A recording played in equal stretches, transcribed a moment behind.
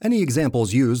Any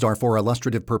examples used are for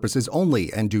illustrative purposes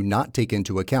only and do not take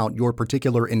into account your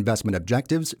particular investment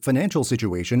objectives, financial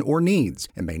situation, or needs,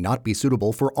 and may not be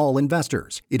suitable for all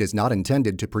investors. It is not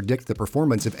intended to predict the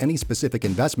performance of any specific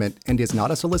investment and is not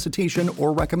a solicitation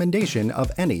or recommendation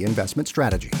of any investment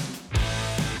strategy.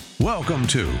 Welcome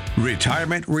to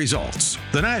Retirement Results,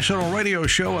 the national radio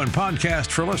show and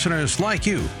podcast for listeners like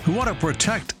you who want to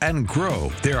protect and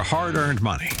grow their hard-earned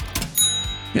money.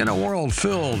 In a world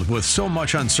filled with so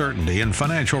much uncertainty and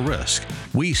financial risk,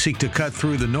 we seek to cut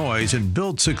through the noise and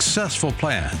build successful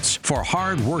plans for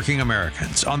hard-working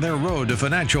Americans on their road to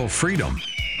financial freedom.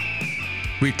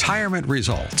 Retirement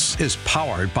Results is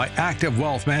powered by Active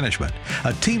Wealth Management,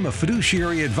 a team of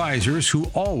fiduciary advisors who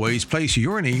always place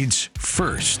your needs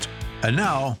first. And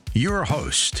now, your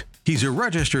host. He's a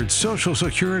registered Social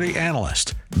Security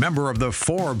analyst, member of the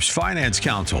Forbes Finance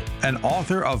Council, and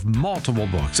author of multiple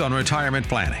books on retirement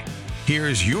planning.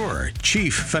 Here's your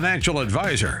Chief Financial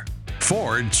Advisor,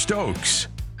 Ford Stokes.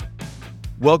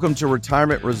 Welcome to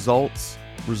Retirement Results.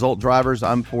 Result Drivers,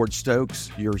 I'm Ford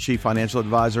Stokes, your Chief Financial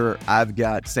Advisor. I've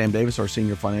got Sam Davis, our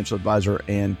Senior Financial Advisor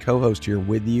and co-host here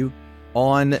with you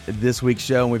on this week's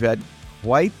show. And we've had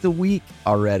quite the week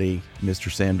already,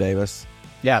 Mr. Sam Davis.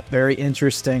 Yeah, very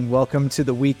interesting. Welcome to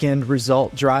the weekend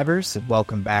Result Drivers, and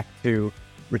welcome back to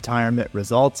Retirement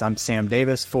Results. I'm Sam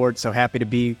Davis, Ford. So happy to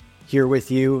be here with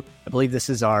you. I believe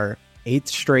this is our 8th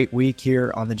straight week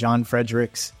here on the John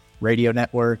Fredericks Radio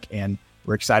Network, and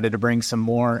we're excited to bring some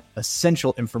more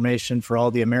essential information for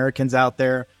all the Americans out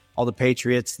there, all the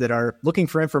patriots that are looking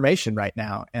for information right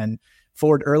now. And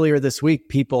Ford, earlier this week,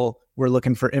 people were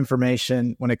looking for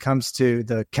information when it comes to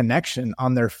the connection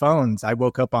on their phones. I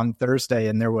woke up on Thursday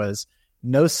and there was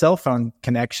no cell phone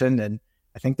connection. And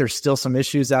I think there's still some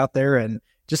issues out there, and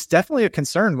just definitely a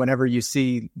concern whenever you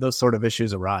see those sort of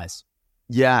issues arise.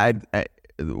 Yeah,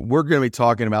 we're going to be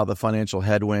talking about the financial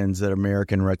headwinds that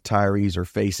American retirees are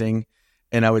facing.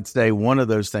 And I would say one of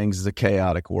those things is a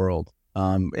chaotic world.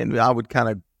 And I would kind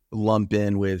of lump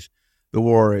in with the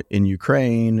war in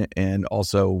Ukraine and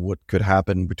also what could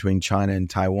happen between China and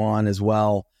Taiwan as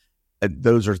well.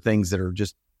 Those are things that are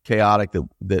just chaotic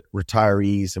that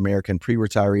retirees, American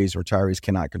retirees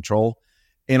cannot control.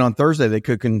 And on Thursday, they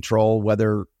could control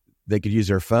whether they could use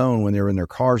their phone when they're in their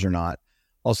cars or not.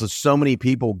 Also, so many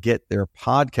people get their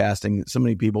podcasting. So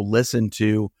many people listen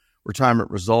to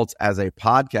Retirement Results as a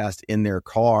podcast in their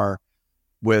car,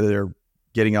 whether they're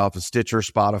getting off of Stitcher,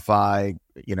 Spotify,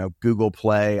 Google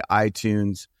Play,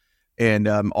 iTunes. And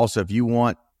also, if you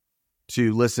want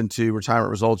to listen to Retirement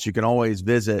Results, you can always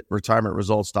visit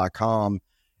retirementresults.com,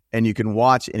 and you can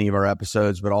watch any of our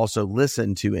episodes, but also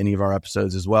listen to any of our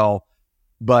episodes as well.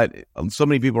 But so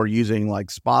many people are using like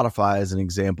Spotify as an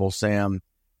example, Sam,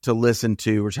 to listen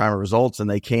to Retirement Results, and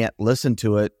they can't listen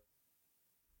to it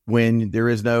when there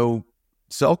is no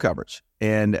cell coverage.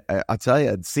 And I'll tell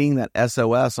you, seeing that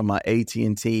SOS on my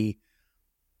AT&T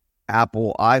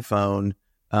Apple iPhone,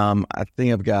 I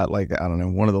think I've got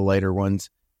one of the later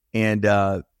ones. And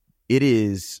it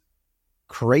is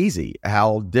crazy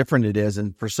how different it is.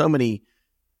 And for so many,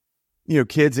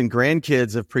 kids and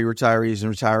grandkids of pre-retirees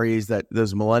and retirees, that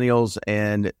those millennials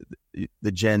and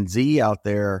the Gen Z out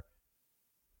there,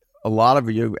 a lot of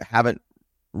you haven't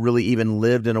really even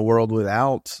lived in a world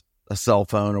without a cell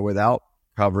phone or without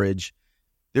coverage.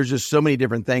 There's just so many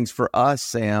different things for us,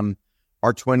 Sam,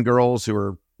 our twin girls who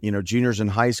are, juniors in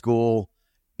high school.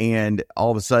 And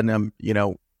all of a sudden,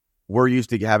 we're used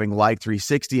to having Life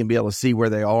 360 and be able to see where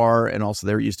they are. And also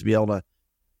they're used to be able to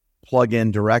plug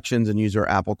in directions and use their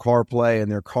Apple CarPlay in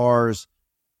their cars.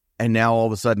 And now all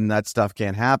of a sudden that stuff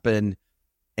can't happen.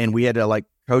 And we had to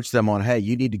coach them on, hey,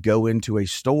 you need to go into a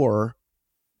store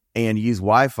and use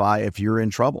Wi-Fi if you're in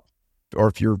trouble,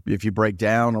 or if you break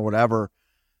down or whatever.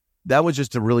 That was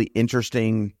just a really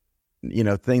interesting,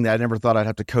 thing that I never thought I'd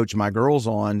have to coach my girls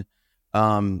on.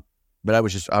 But I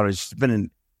was been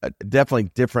in a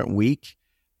definitely different week,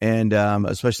 and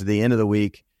especially the end of the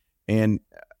week. And,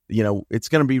 it's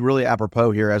going to be really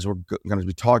apropos here as we're going to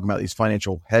be talking about these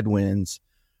financial headwinds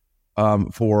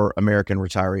for American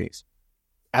retirees.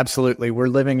 Absolutely. We're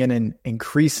living in an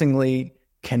increasingly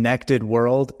connected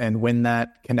world. And when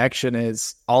that connection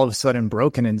is all of a sudden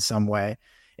broken in some way,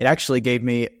 it actually gave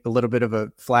me a little bit of a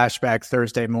flashback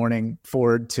Thursday morning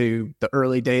forward to the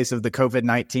early days of the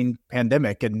COVID-19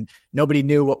 pandemic. And nobody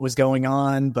knew what was going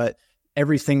on, but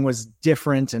everything was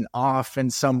different and off in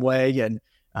some way. And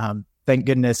thank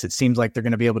goodness it seems like they're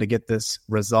going to be able to get this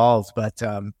resolved. But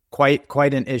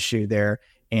quite an issue there.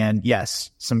 And yes,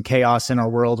 some chaos in our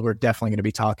world. We're definitely going to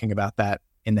be talking about that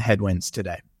in the headwinds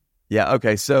today. Yeah.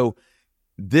 Okay. So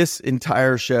this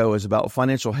entire show is about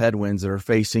financial headwinds that are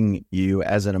facing you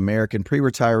as an American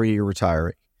pre-retiree or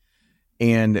retiree.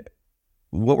 And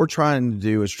what we're trying to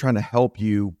do is trying to help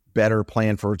you better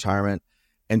plan for retirement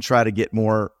and try to get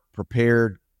more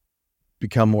prepared,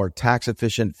 become more tax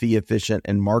efficient, fee efficient,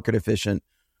 and market efficient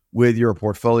with your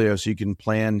portfolio so you can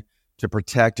plan to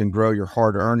protect and grow your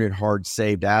hard-earned and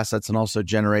hard-saved assets and also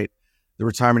generate the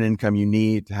retirement income you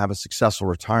need to have a successful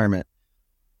retirement.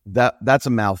 That's a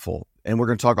mouthful. And we're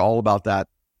going to talk all about that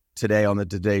today on the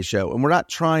Today Show. And we're not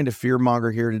trying to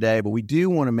fearmonger here today, but we do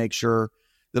want to make sure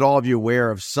that all of you are aware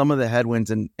of some of the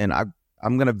headwinds. And I'm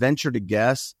going to venture to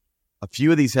guess a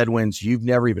few of these headwinds you've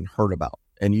never even heard about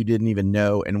and you didn't even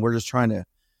know. And we're just trying to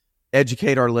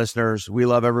educate our listeners. We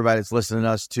love everybody that's listening to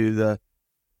us to the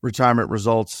Retirement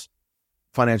Results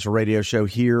Financial Radio Show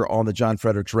here on the John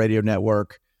Fredericks Radio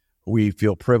Network. We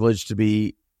feel privileged to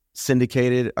be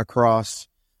syndicated across,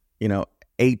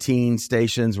 18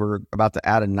 stations. We're about to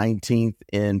add a 19th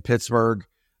in Pittsburgh.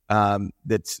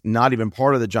 That's not even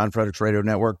part of the John Fredericks Radio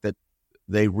Network. That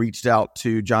they reached out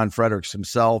to John Fredericks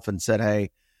himself and said, "Hey,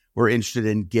 we're interested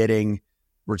in getting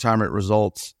Retirement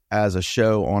Results as a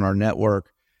show on our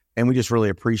network," and we just really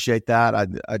appreciate that.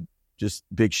 I just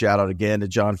big shout out again to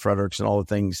John Fredericks and all the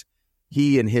things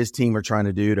he and his team are trying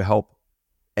to do to help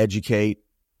educate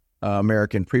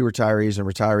American pre-retirees and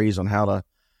retirees on how to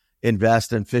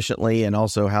invest efficiently and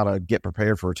also how to get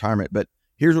prepared for retirement. But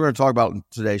here's what we're going to talk about in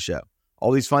today's show.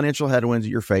 All these financial headwinds that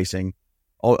you're facing,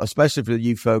 especially for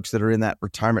you folks that are in that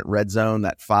retirement red zone,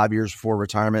 that 5 years before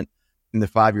retirement and the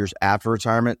 5 years after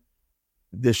retirement,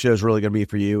 this show is really going to be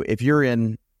for you. If you're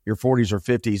in your 40s or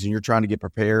 50s and you're trying to get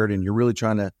prepared and you're really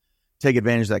trying to take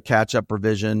advantage of that catch-up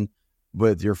provision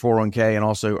with your 401k and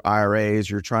also IRAs,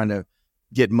 you're trying to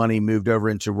get money moved over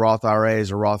into Roth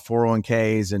IRAs or Roth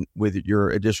 401ks and with your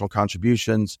additional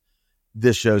contributions,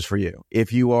 this show's for you.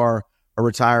 If you are a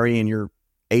retiree and you're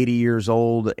 80 years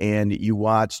old and you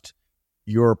watched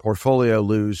your portfolio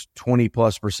lose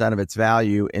 20+% of its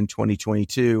value in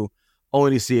 2022,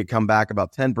 only to see it come back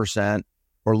about 10%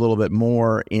 or a little bit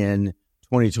more in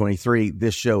 2023,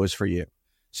 this show is for you.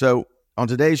 So on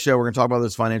today's show, we're going to talk about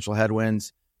those financial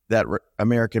headwinds that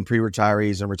American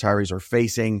pre-retirees and retirees are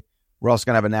facing. We're also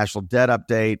going to have a national debt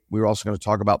update. We're also going to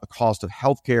talk about the cost of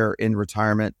healthcare in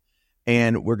retirement.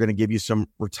 And we're going to give you some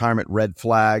retirement red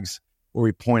flags where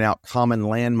we point out common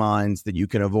landmines that you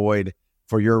can avoid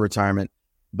for your retirement.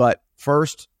 But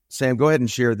first, Sam, go ahead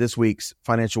and share this week's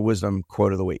financial wisdom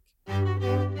quote of the week.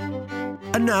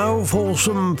 And now for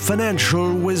some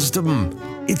financial wisdom.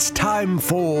 It's time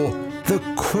for the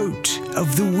quote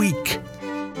of the week.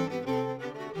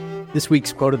 This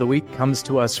week's quote of the week comes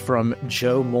to us from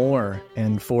Joe Moore.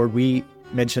 And Ford, we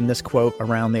mention this quote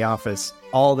around the office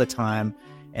all the time.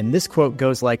 And this quote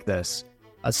goes like this: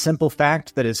 "A simple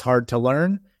fact that is hard to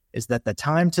learn is that the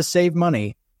time to save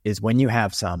money is when you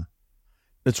have some."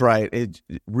 That's right.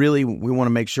 We want to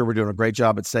make sure we're doing a great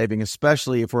job at saving,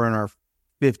 especially if we're in our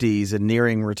 50s and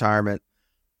nearing retirement.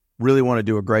 Really want to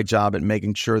do a great job at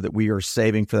making sure that we are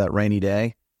saving for that rainy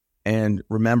day. And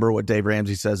remember what Dave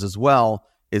Ramsey says as well,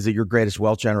 is that your greatest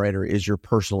wealth generator is your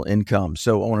personal income.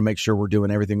 So I want to make sure we're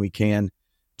doing everything we can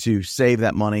to save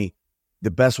that money.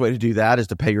 The best way to do that is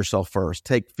to pay yourself first.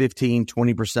 Take 15,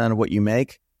 20% of what you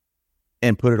make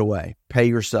and put it away. Pay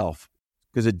yourself,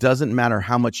 because it doesn't matter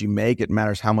how much you make. It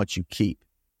matters how much you keep.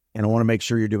 And I want to make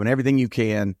sure you're doing everything you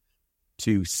can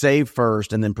to save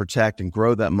first and then protect and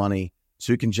grow that money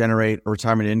so you can generate a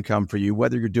retirement income for you,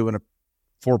 whether you're doing a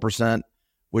 4%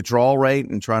 withdrawal rate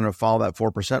and trying to follow that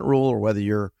 4% rule, or whether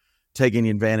you're taking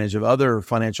advantage of other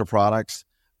financial products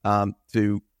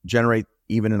to generate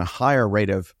even in a higher rate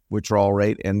of withdrawal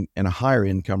rate and a higher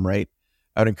income rate.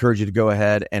 I would encourage you to go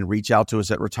ahead and reach out to us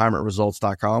at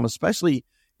retirementresults.com, especially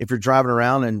if you're driving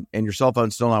around and your cell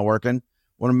phone's still not working.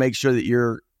 Want to make sure that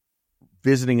you're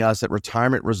visiting us at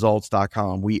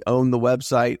retirementresults.com. We own the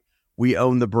website. We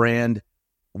own the brand.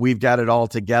 We've got it all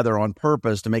together on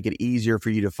purpose to make it easier for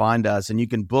you to find us. And you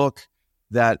can book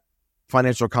that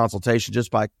financial consultation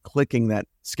just by clicking that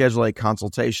Schedule a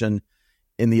Consultation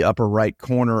in the upper right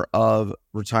corner of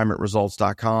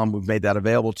retirementresults.com. We've made that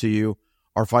available to you.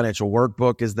 Our financial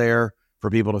workbook is there for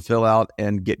people to fill out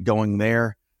and get going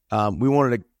there. We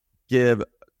wanted to give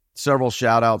several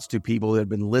shout outs to people that have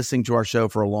been listening to our show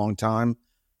for a long time.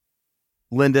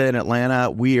 Linda in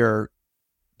Atlanta, we are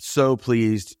so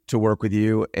pleased to work with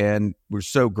you, and we're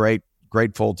so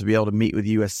grateful to be able to meet with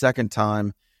you a second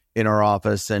time in our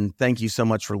office. And thank you so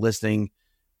much for listening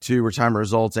to Retirement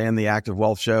Results and the Active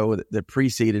Wealth Show that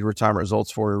preceded Retirement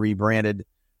Results before we rebranded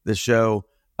the show.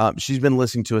 She's been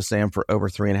listening to us, Sam, for over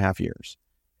 3.5 years,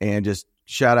 and just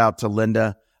shout out to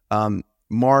Linda.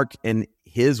 Mark and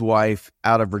his wife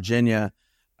out of Virginia,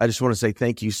 I just want to say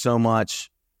thank you so much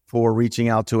for reaching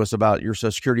out to us about your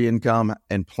Social Security income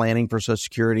and planning for Social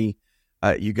Security.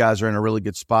 You guys are in a really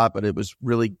good spot, but it was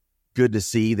really good to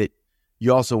see that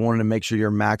you also wanted to make sure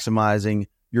you're maximizing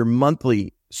your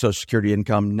monthly Social Security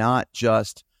income, not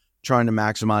just trying to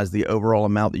maximize the overall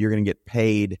amount that you're going to get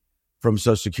paid from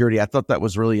Social Security. I thought that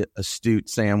was really astute,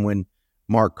 Sam, when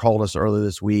Mark called us earlier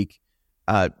this week,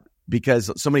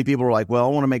 because so many people were like, well, I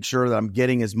want to make sure that I'm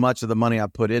getting as much of the money I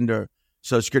put into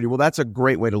Social Security. Well, that's a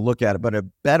great way to look at it, but a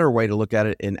better way to look at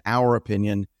it, in our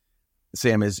opinion,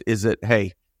 Sam, is that,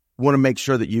 hey, want to make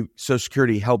sure that Social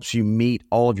Security helps you meet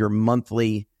all of your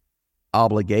monthly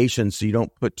obligations so you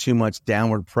don't put too much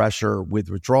downward pressure with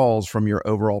withdrawals from your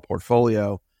overall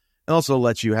portfolio. It also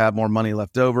lets you have more money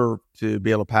left over to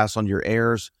be able to pass on to your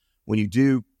heirs when you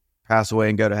do pass away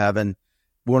and go to heaven.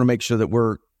 We want to make sure that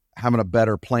we're having a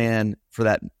better plan for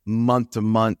that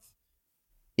month-to-month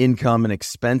income and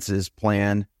expenses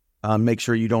plan. Make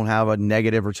sure you don't have a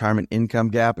negative retirement income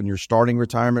gap in your starting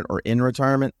retirement or in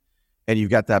retirement, and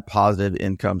you've got that positive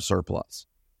income surplus.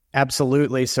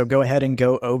 Absolutely. So go ahead and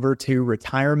go over to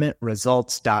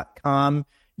retirementresults.com.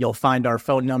 You'll find our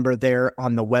phone number there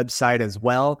on the website as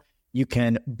well. You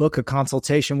can book a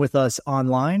consultation with us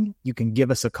online. You can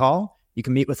give us a call. You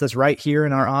can meet with us right here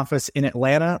in our office in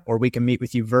Atlanta, or we can meet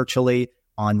with you virtually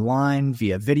online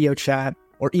via video chat,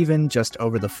 or even just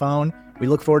over the phone. We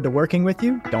look forward to working with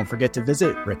you. Don't forget to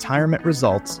visit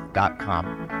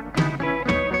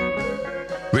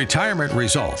retirementresults.com. Retirement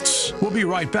Results. We'll be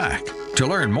right back. To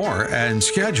learn more and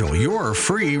schedule your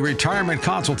free retirement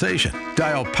consultation,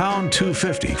 dial pound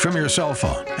 250 from your cell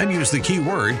phone and use the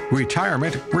keyword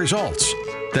retirement results.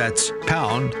 That's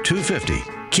pound 250,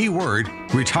 keyword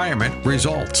retirement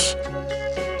results.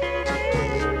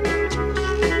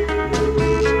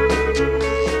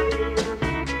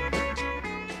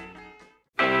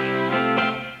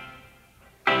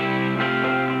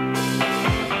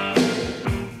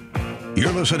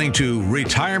 You're listening to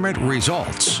Retirement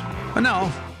Results. And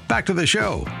now, back to the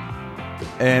show.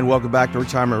 And welcome back to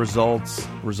Retirement Results.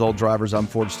 Result Drivers, I'm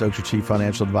Ford Stokes, your Chief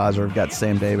Financial Advisor. I've got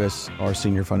Sam Davis, our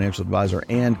Senior Financial Advisor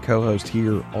and co-host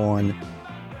here on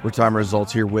Retirement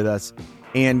Results here with us.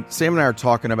 And Sam and I are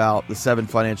talking about the 7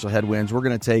 financial headwinds. We're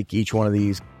going to take each one of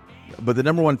these. But the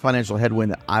number one financial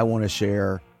headwind that I want to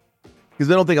share, because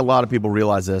I don't think a lot of people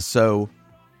realize this. So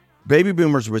baby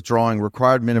boomers withdrawing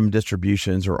required minimum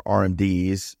distributions, or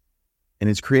RMDs, and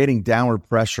it's creating downward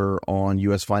pressure on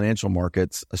U.S. financial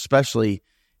markets, especially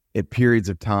at periods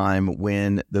of time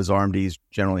when those RMDs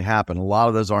generally happen. A lot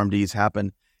of those RMDs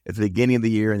happen at the beginning of the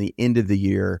year and the end of the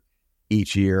year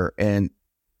each year. And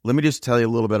let me just tell you a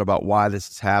little bit about why this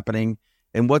is happening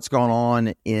and what's going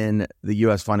on in the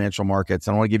U.S. financial markets.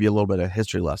 And I want to give you a little bit of a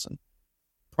history lesson.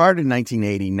 Prior to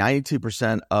 1980,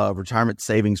 92% of retirement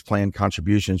savings plan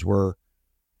contributions were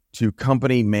to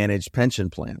company-managed pension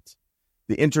plans.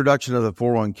 The introduction of the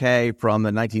 401k from the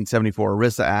 1974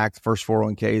 ERISA Act, first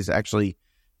 401ks actually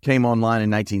came online in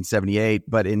 1978,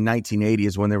 but in 1980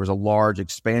 is when there was a large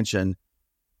expansion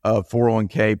of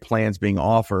 401k plans being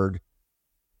offered,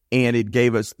 and it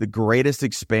gave us the greatest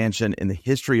expansion in the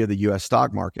history of the U.S.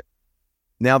 stock market.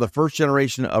 Now, the first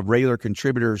generation of regular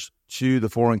contributors to the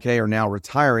 401k are now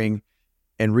retiring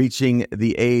and reaching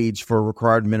the age for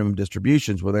required minimum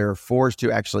distributions, where they are forced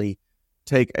to actually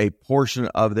take a portion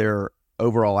of their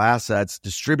overall assets,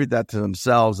 distribute that to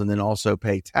themselves, and then also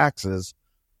pay taxes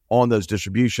on those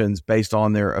distributions based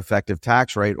on their effective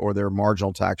tax rate or their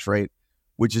marginal tax rate,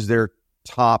 which is their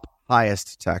top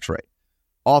highest tax rate.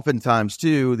 Oftentimes,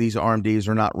 too, these RMDs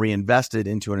are not reinvested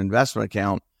into an investment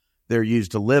account. They're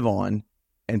used to live on,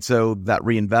 and so that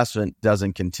reinvestment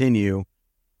doesn't continue,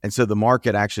 and so the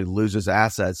market actually loses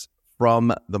assets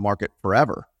from the market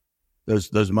forever.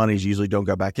 Those monies usually don't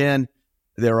go back in.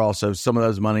 There are also some of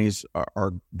those monies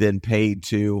are then paid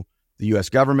to the U.S.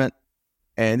 government.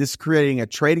 And this is creating a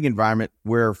trading environment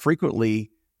where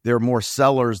frequently there are more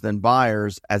sellers than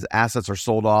buyers as assets are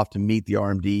sold off to meet the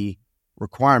RMD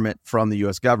requirement from the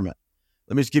U.S. government.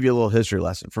 Let me just give you a little history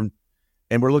lesson.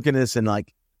 And we're looking at this in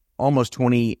like almost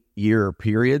 20-year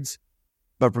periods.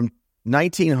 But from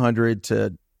 1900 to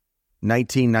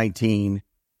 1919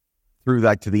 through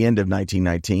like to the end of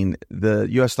 1919, the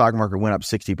U.S. stock market went up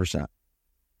 60%.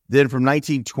 Then from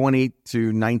 1920 to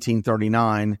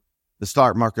 1939, the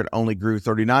stock market only grew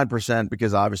 39%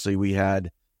 because obviously we had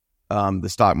the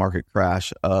stock market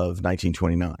crash of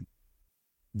 1929.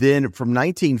 Then from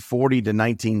 1940 to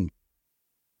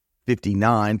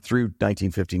 1959 through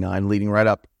 1959, leading right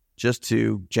up just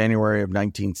to January of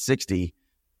 1960,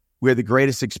 We had the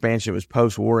greatest expansion. It was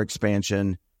post-war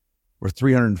expansion, where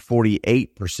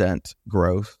 348%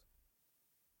 growth.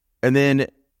 And then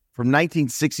from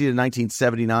 1960 to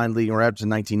 1979, leading right up to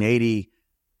 1980,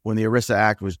 when the ERISA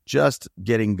Act was just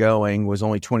getting going, was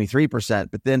only 23%.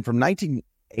 But then from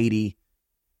 1980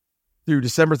 through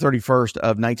December 31st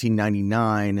of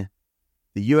 1999,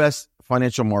 the U.S.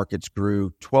 financial markets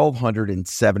grew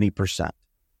 1,270%.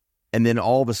 And then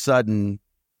all of a sudden,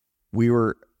 we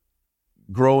were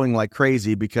growing like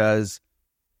crazy because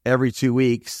every 2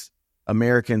 weeks,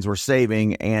 Americans were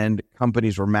saving and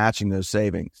companies were matching those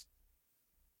savings.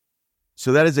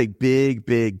 So that is a big,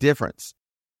 big difference.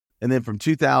 And then from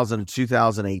 2000 to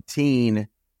 2018,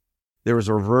 there was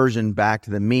a reversion back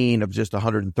to the mean of just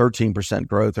 113%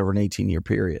 growth over an 18-year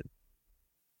period.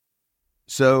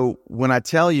 So when I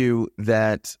tell you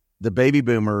that the baby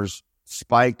boomers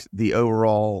spiked the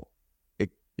overall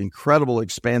incredible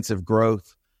expansive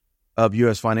growth of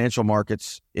U.S. financial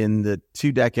markets in the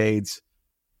 2 decades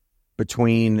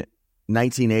between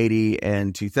 1980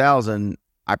 and 2000,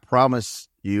 I promise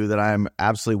you that I'm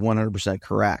absolutely 100%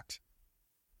 correct.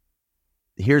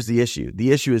 Here's the issue.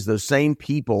 The issue is those same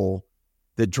people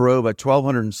that drove a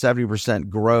 1,270%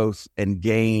 growth and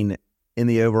gain in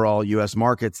the overall U.S.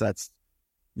 markets. That's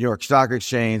New York Stock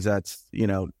Exchange. That's,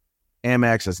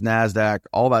 Amex, that's NASDAQ,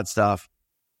 all that stuff.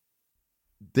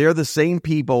 They're the same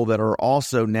people that are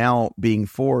also now being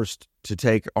forced to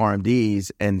take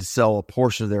RMDs and sell a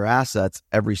portion of their assets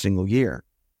every single year.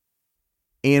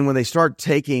 And when they start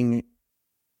taking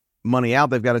money out,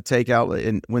 they've got to take out,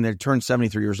 and when they turn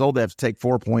 73 years old, they have to take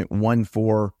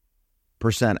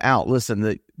 4.14% out. Listen,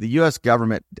 the U.S.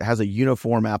 government has a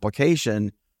uniform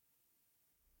application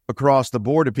across the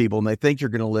board to people, and they think you're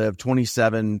going to live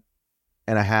 27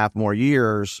 and a half more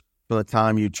years from the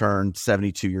time you turn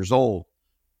 72 years old.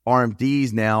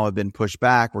 RMDs now have been pushed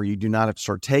back where you do not have to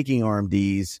start taking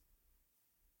RMDs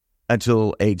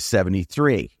until age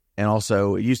 73. And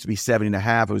also, it used to be 70 and a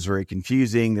half. It was very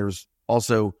confusing. There's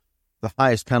also the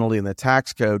highest penalty in the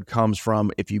tax code comes from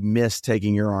if you miss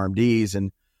taking your RMDs,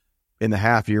 and in the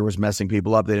half year was messing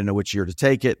people up. They didn't know which year to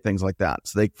take it, things like that.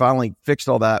 So they finally fixed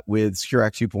all that with Secure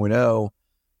Act 2.0.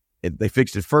 They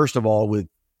fixed it first of all with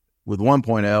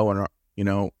 1.0, and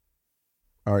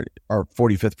our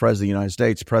 45th president of the United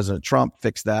States, President Trump,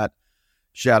 fixed that.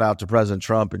 Shout out to President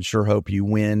Trump, and sure hope you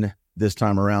win this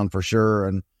time around for sure.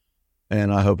 And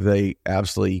I hope you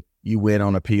win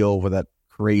on appeal with that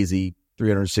crazy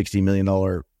 $360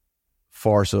 million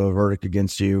farce of a verdict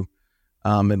against you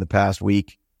in the past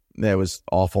week. That was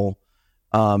awful.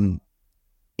 And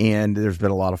there's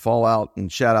been a lot of fallout,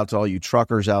 and shout out to all you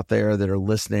truckers out there that are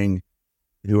listening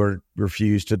who are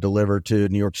refused to deliver to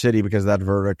New York City because of that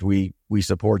verdict. We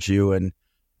support you, and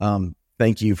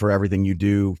thank you for everything you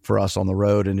do for us on the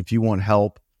road. And if you want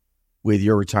help with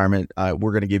your retirement,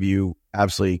 we're going to give you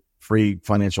absolutely free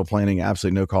financial planning,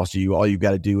 absolutely no cost to you. All you've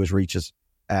got to do is reach us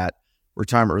at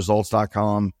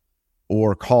retirementresults.com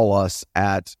or call us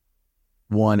at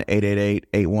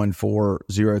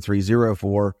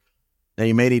 1-888-814-0304. Now,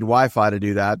 you may need Wi-Fi to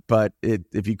do that, but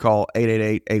if you call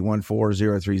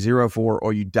 888-814-0304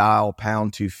 or you dial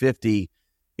pound 250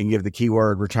 and give the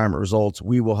keyword retirement results,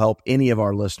 we will help any of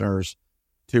our listeners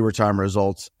to retirement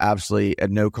results absolutely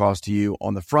at no cost to you.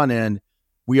 On the front end,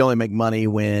 we only make money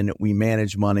when we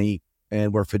manage money,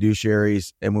 and we're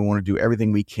fiduciaries, and we want to do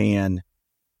everything we can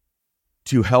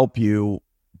to help you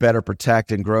better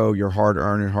protect and grow your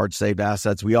hard-earned and hard-saved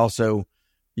assets. We also,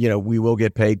 we will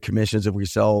get paid commissions if we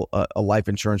sell a life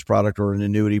insurance product or an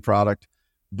annuity product,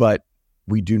 but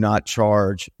we do not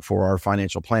charge for our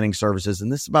financial planning services.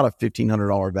 And this is about a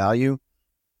 $1,500 value,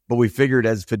 but we figured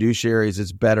as fiduciaries,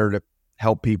 it's better to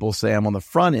help people, Sam, on the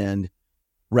front end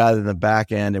rather than the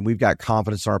back end. And we've got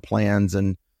confidence in our plans,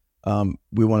 and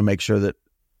we want to make sure that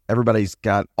everybody's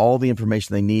got all the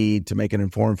information they need to make an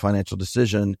informed financial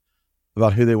decision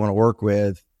about who they want to work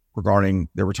with regarding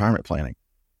their retirement planning.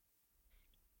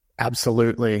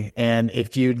 Absolutely. And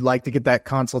if you'd like to get that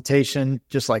consultation,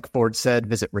 just like Ford said,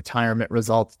 visit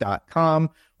retirementresults.com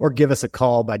or give us a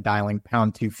call by dialing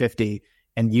pound 250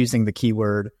 and using the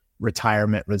keyword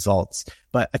retirement results.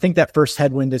 But I think that first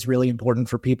headwind is really important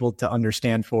for people to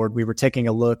understand, Ford. We were taking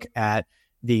a look at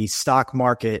the stock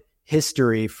market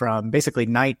history from basically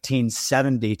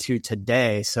 1970 to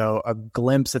today. So a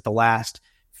glimpse at the last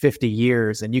 50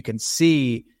 years. And you can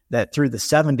see that through the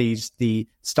 70s, the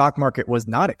stock market was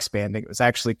not expanding. It was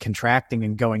actually contracting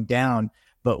and going down.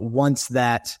 But once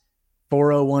that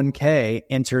 401k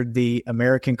entered the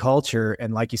American culture,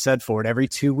 and like you said, Ford, every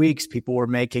 2 weeks, people were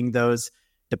making those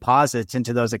deposits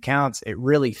into those accounts, it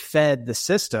really fed the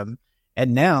system.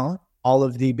 And now all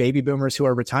of the baby boomers who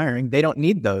are retiring, they don't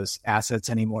need those assets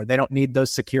anymore. They don't need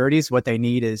those securities. What they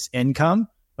need is income.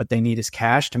 What they need is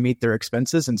cash to meet their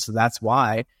expenses. And so that's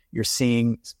why you're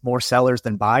seeing more sellers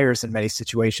than buyers in many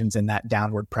situations in that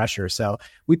downward pressure. So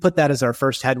we put that as our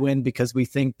first headwind because we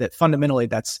think that fundamentally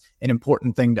that's an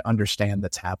important thing to understand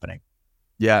that's happening.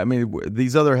 Yeah, I mean,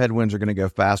 these other headwinds are going to go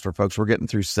faster, folks. We're getting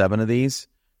through 7 of these.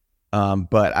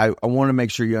 But I want to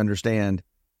make sure you understand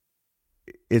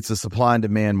it's a supply and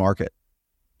demand market.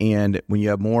 And when you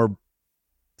have more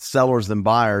sellers than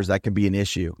buyers, that can be an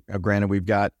issue. Now, granted, we've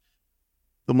got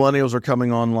the millennials are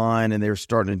coming online and they're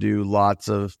starting to do lots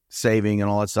of saving and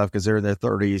all that stuff because they're in their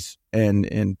 30s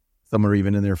and some are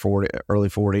even in their early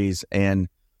 40s. And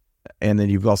then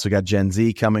you've also got Gen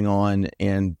Z coming on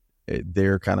and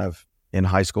they're kind of in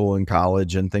high school and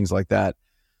college and things like that.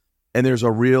 And there's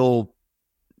a real,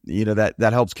 that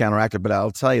helps counteract it. But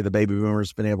I'll tell you, the baby boomers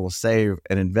have been able to save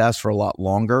and invest for a lot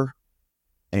longer.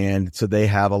 And so they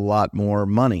have a lot more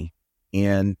money.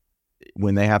 And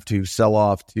when they have to sell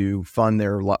off to fund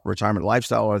their retirement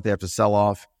lifestyle, or if they have to sell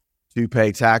off to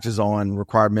pay taxes on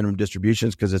required minimum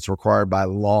distributions because it's required by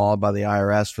law, by the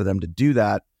IRS for them to do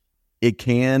that, it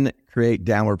can create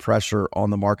downward pressure on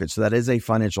the market. So that is a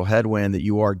financial headwind that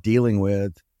you are dealing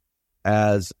with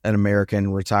as an American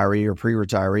retiree or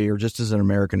pre-retiree or just as an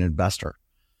American investor.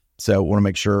 So I want to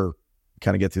make sure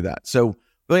kind of get through that. So we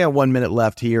only have 1 minute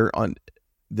left here. On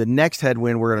the next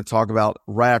headwind we're going to talk about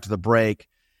right after the break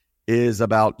is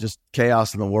about just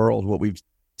chaos in the world. What we've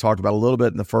talked about a little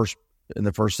bit in the first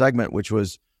segment, which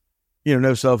was,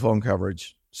 no cell phone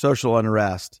coverage, social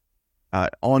unrest,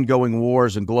 ongoing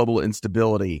wars and global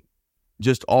instability,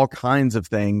 just all kinds of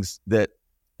things that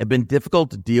have been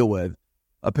difficult to deal with.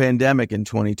 A pandemic in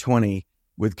 2020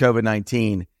 with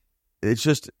COVID-19. It's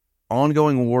just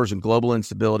ongoing wars and global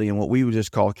instability and what we would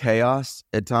just call chaos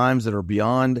at times that are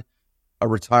beyond a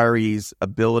retiree's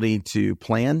ability to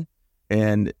plan.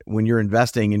 And when you're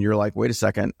investing and you're like, wait a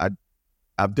second,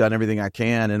 I've done everything I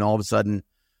can, and all of a sudden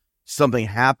something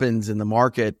happens in the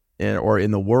market or in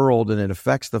the world and it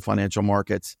affects the financial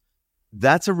markets,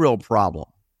 that's a real problem.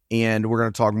 And we're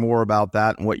going to talk more about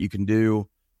that and what you can do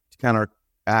to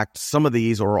counteract some of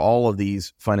these or all of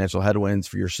these financial headwinds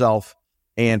for yourself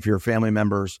and for your family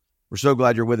members. We're so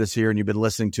glad you're with us here and you've been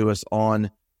listening to us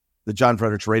on the John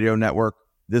Fredericks Radio Network.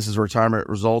 This is Retirement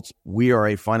Results. We are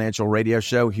a financial radio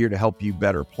show here to help you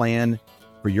better plan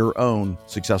for your own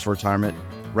successful retirement.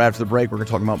 Right after the break, we're going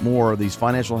to talk about more of these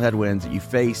financial headwinds that you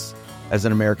face as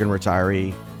an American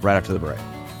retiree right after the break.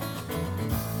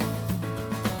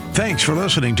 Thanks for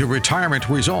listening to Retirement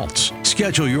Results.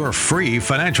 Schedule your free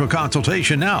financial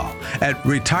consultation now at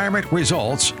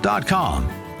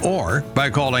retirementresults.com or by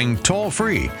calling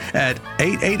toll-free at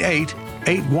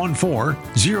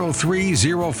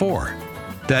 888-814-0304.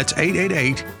 That's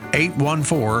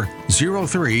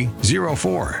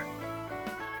 888-814-0304.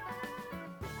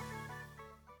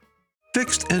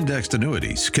 Fixed indexed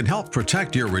annuities can help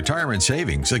protect your retirement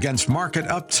savings against market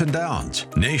ups and downs.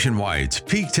 Nationwide's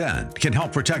Peak 10 can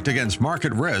help protect against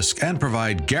market risk and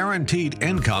provide guaranteed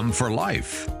income for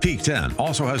life. Peak 10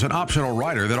 also has an optional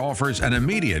rider that offers an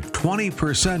immediate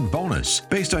 20% bonus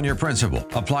based on your principal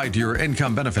applied to your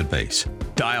income benefit base.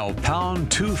 Dial pound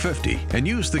 250 and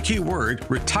use the keyword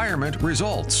retirement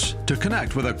results to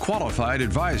connect with a qualified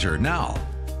advisor now.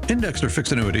 Indexed or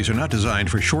fixed annuities are not designed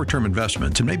for short-term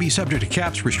investments and may be subject to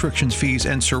caps, restrictions, fees,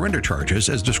 and surrender charges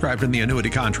as described in the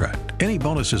annuity contract. Any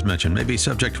bonuses mentioned may be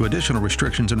subject to additional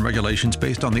restrictions and regulations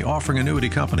based on the offering annuity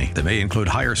company. They may include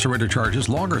higher surrender charges,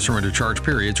 longer surrender charge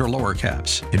periods, or lower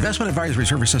caps. Investment advisory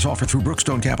services offered through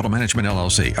Brookstone Capital Management,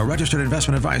 LLC, a registered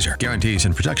investment advisor. Guarantees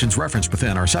and protections referenced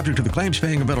within are subject to the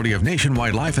claims-paying ability of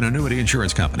Nationwide Life and Annuity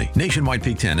Insurance Company. Nationwide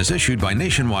Peak 10 is issued by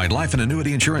Nationwide Life and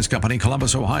Annuity Insurance Company,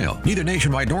 Columbus, Ohio. Neither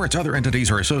Nationwide nor its other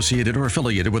entities are associated or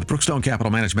affiliated with Brookstone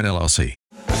Capital Management, LLC.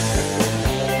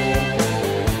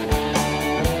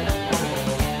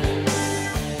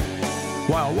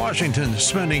 While Washington's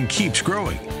spending keeps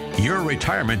growing, your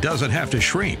retirement doesn't have to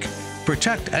shrink.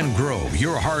 Protect and grow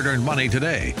your hard-earned money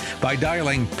today by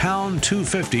dialing pound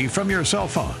 250 from your cell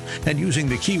phone and using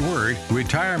the keyword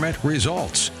retirement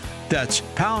results. That's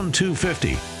pound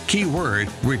 250, keyword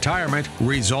retirement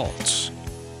results.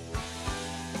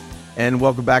 And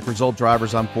welcome back, Result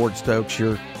Drivers. I'm Ford Stokes,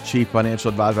 your Chief Financial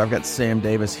Advisor. I've got Sam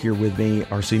Davis here with me,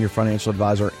 our Senior Financial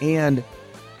Advisor and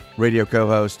radio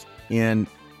co-host. And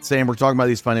Sam, we're talking about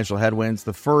these financial headwinds.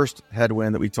 The first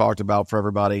headwind that we talked about for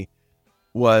everybody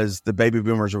was the baby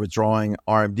boomers are withdrawing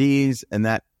RMDs, and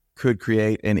that could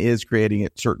create and is creating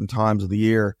at certain times of the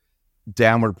year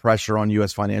downward pressure on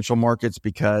U.S. financial markets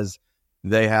because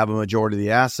they have a majority of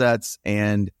the assets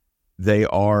and they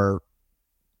are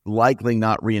likely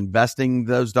not reinvesting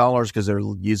those dollars because they're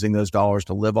using those dollars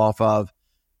to live off of.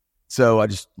 So I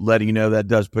just letting you know that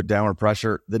does put downward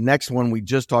pressure. The next one we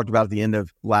just talked about at the end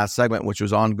of last segment, which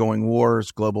was ongoing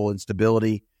wars, global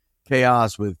instability,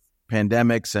 chaos with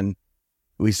pandemics. And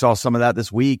we saw some of that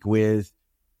this week with,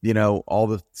 all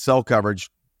the cell coverage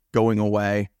going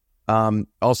away.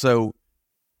 Also,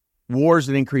 wars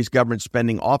and increased government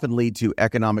spending often lead to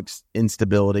economic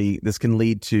instability. This can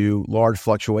lead to large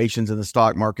fluctuations in the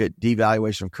stock market,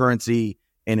 devaluation of currency,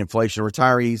 and inflation.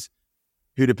 Retirees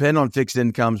who depend on fixed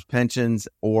incomes, pensions,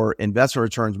 or investment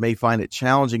returns may find it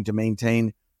challenging to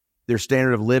maintain their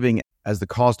standard of living as the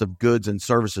cost of goods and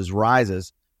services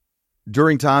rises.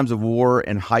 During times of war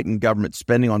and heightened government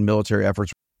spending on military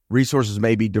efforts, resources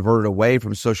may be diverted away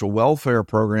from social welfare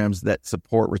programs that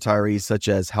support retirees, such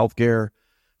as healthcare,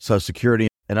 Social Security,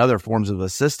 and other forms of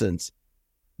assistance.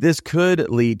 This could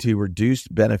lead to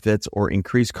reduced benefits or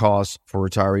increased costs for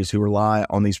retirees who rely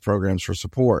on these programs for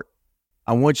support.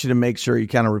 I want you to make sure you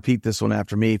kind of repeat this one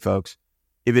after me, folks.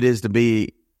 If it is to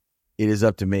be, it is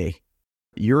up to me.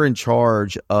 You're in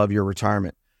charge of your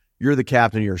retirement. You're the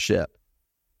captain of your ship.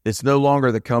 It's no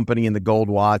longer the company and the gold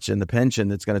watch and the pension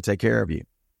that's going to take care of you.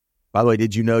 By the way,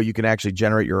 did you know you can actually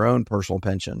generate your own personal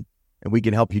pension? And we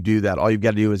can help you do that. All you've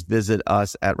got to do is visit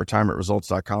us at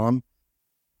retirementresults.com,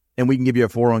 and we can give you a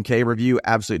 401k review,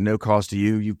 absolutely no cost to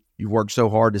you. You've worked so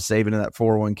hard to save into that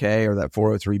 401k or that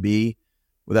 403b,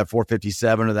 with that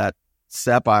 457 or that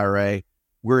SEP IRA.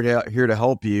 We're here to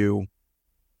help you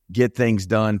get things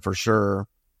done for sure.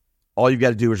 All you've got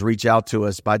to do is reach out to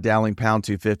us by dialing pound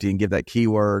 250 and give that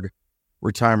keyword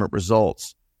retirement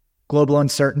results. Global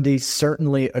uncertainty,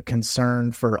 certainly a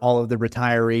concern for all of the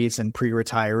retirees and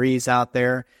pre-retirees out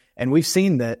there. And we've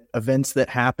seen that events that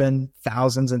happen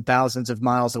thousands and thousands of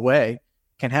miles away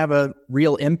can have a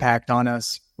real impact on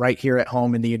us right here at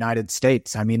home in the United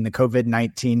States. I mean, the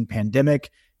COVID-19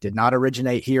 pandemic did not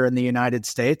originate here in the United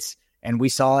States. And we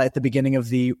saw at the beginning of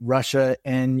the Russia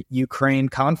and Ukraine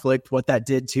conflict what that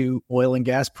did to oil and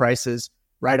gas prices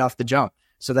right off the jump.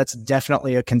 So that's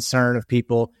definitely a concern of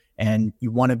people. And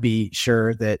you want to be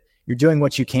sure that you're doing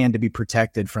what you can to be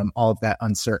protected from all of that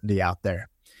uncertainty out there.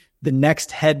 The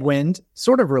next headwind,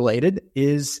 sort of related,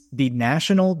 is the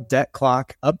national debt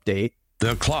clock update.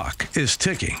 The clock is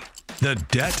ticking. The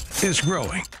debt is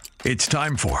growing. It's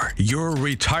time for your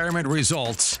retirement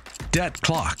results debt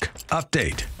clock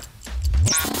update.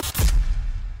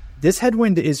 This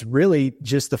headwind is really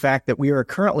just the fact that we are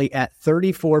currently at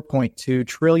 $34.2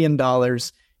 trillion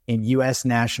in U.S.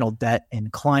 national debt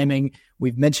and climbing.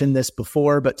 We've mentioned this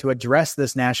before, but to address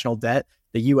this national debt,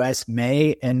 the U.S.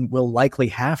 may and will likely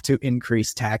have to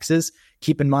increase taxes.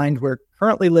 Keep in mind, we're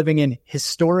currently living in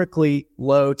historically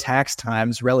low tax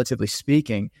times, relatively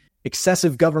speaking.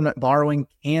 Excessive government borrowing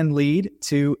can lead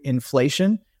to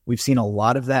inflation. We've seen a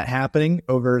lot of that happening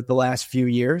over the last few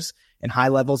years, and high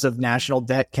levels of national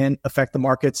debt can affect the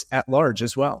markets at large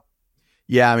as well.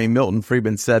 Yeah, I mean, Milton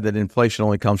Friedman said that inflation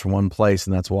only comes from one place,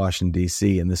 and that's Washington,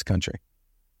 D.C. in this country.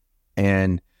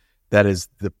 And that is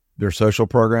their social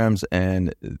programs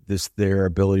and their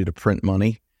ability to print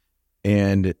money.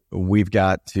 And we've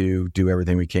got to do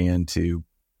everything we can to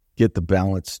get the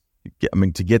balance,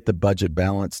 to get the budget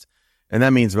balanced. And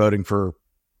that means voting for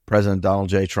President Donald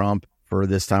J. Trump for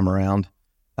this time around.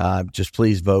 Just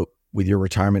please vote with your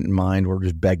retirement in mind. We're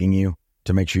just begging you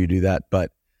to make sure you do that.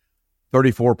 But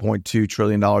 $34.2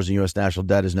 trillion in U.S. national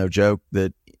debt is no joke.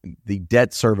 The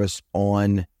debt service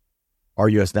on our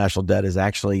U.S. national debt is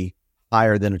actually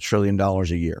higher than $1 trillion a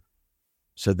year.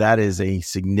 So that is a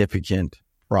significant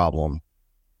problem.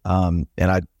 And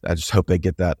I just hope they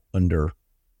get that under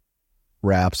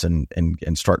wraps and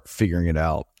start figuring it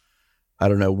out. I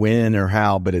don't know when or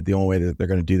how, but the only way that they're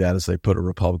going to do that is they put a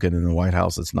Republican in the White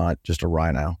House that's not just a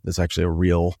rhino. It's actually a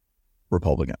real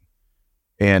Republican.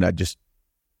 And I just,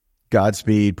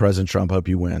 Godspeed, President Trump, hope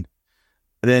you win.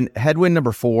 Then headwind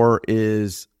number 4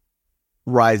 is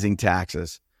rising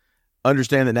taxes.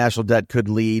 Understand that national debt could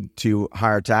lead to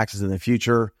higher taxes in the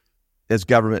future as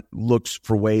government looks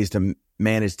for ways to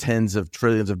manage tens of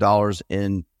trillions of dollars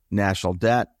in national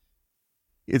debt.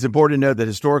 It's important to note that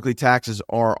historically taxes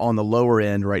are on the lower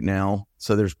end right now,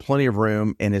 so there's plenty of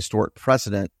room and historic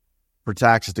precedent for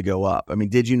taxes to go up. I mean,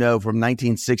 did you know from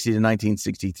 1960 to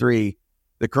 1963,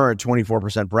 the current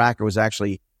 24% bracket was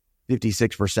actually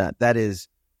 56%. That is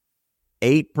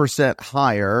 8%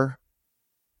 higher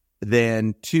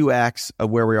than 2x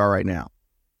of where we are right now.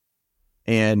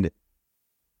 And,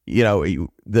 you know,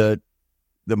 the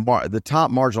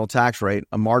top marginal tax rate,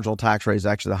 a marginal tax rate is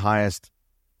actually the highest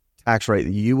tax rate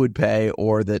that you would pay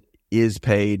or that is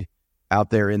paid out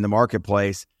there in the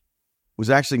marketplace was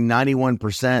actually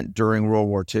 91% during World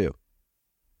War II.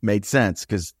 Made sense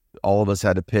because all of us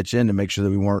had to pitch in to make sure that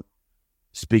we weren't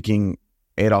speaking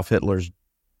Adolf Hitler's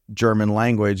German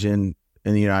language in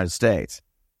the United States.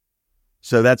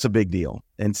 So that's a big deal.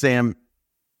 And Sam,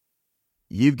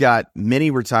 you've got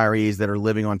many retirees that are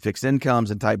living on fixed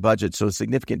incomes and tight budgets. So a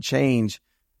significant change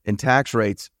in tax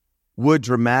rates would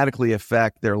dramatically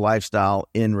affect their lifestyle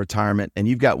in retirement. And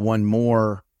you've got one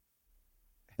more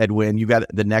headwind. You've got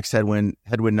the next headwind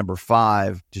number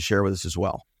 5 to share with us as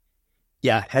well.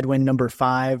 Yeah, headwind number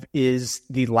 5 is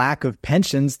the lack of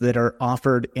pensions that are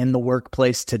offered in the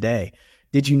workplace today.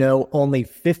 Did you know only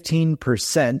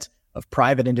 15% of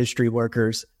private industry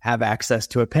workers have access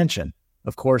to a pension?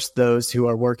 Of course, those who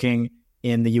are working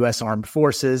in the U.S. Armed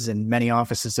Forces and many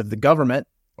offices of the government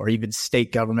or even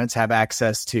state governments have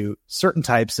access to certain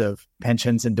types of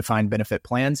pensions and defined benefit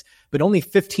plans, but only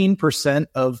 15%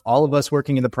 of all of us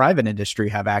working in the private industry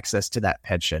have access to that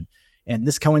pension. And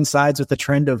this coincides with the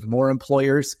trend of more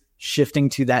employers shifting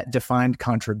to that defined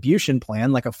contribution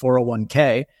plan like a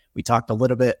 401k. We talked a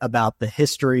little bit about the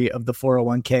history of the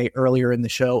 401k earlier in the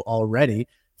show already.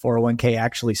 401k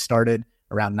actually started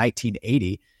around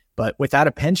 1980. But without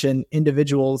a pension,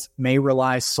 individuals may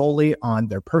rely solely on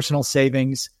their personal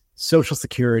savings, Social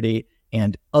Security,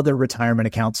 and other retirement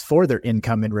accounts for their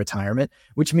income in retirement,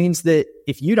 which means that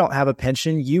if you don't have a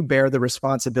pension, you bear the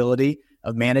responsibility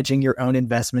of managing your own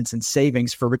investments and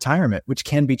savings for retirement, which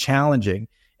can be challenging.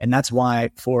 And that's why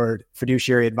for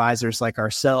fiduciary advisors like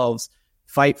ourselves,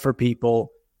 fight for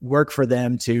people, work for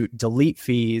them to delete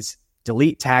fees,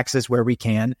 delete taxes where we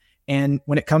can. And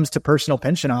when it comes to personal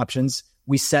pension options,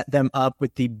 we set them up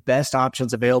with the best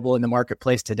options available in the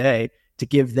marketplace today to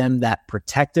give them that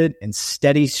protected and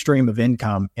steady stream of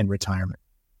income in retirement.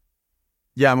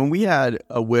 Yeah, I mean, we had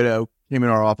a widow came in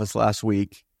our office last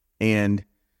week, and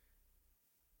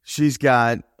she's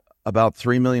got about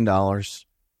 $3 million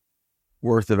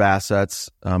worth of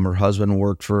assets. Her husband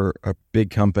worked for a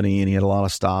big company, and he had a lot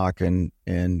of stock, and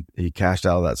he cashed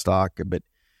out of that stock, but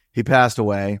he passed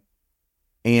away.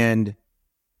 And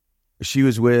she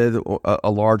was with a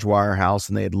large wirehouse,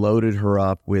 and they had loaded her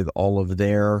up with all of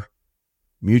their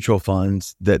mutual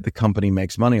funds that the company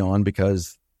makes money on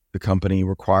because the company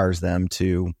requires them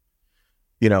to,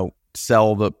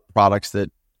 sell the products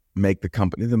that make the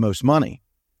company the most money.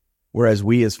 Whereas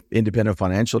we as independent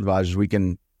financial advisors, we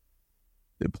can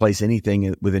place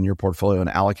anything within your portfolio and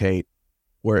allocate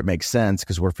where it makes sense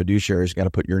because we're fiduciaries. You got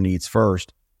to put your needs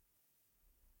first.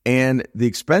 And the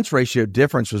expense ratio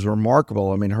difference was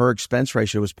remarkable. I mean, her expense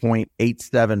ratio was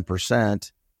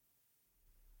 0.87%.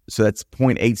 So that's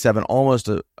 0.87, almost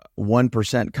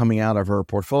 1% coming out of her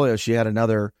portfolio. She's paying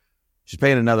another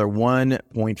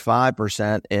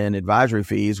 1.5% in advisory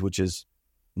fees, which is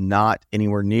not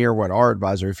anywhere near what our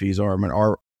advisory fees are. I mean,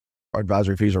 our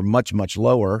advisory fees are much, much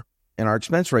lower. And our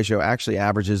expense ratio actually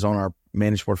averages on our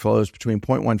managed portfolios between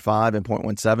 0.15 and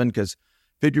 0.17 because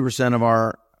 50% of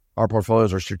our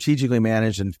portfolios are strategically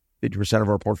managed and 50% of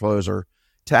our portfolios are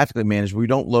tactically managed. We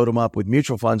don't load them up with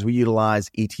mutual funds. We utilize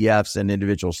ETFs and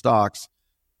individual stocks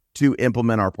to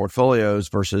implement our portfolios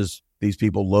versus these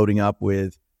people loading up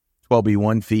with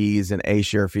 12B1 fees and A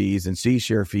share fees and C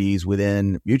share fees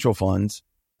within mutual funds.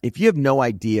 If you have no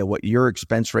idea what your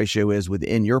expense ratio is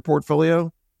within your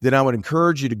portfolio, then I would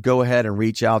encourage you to go ahead and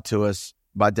reach out to us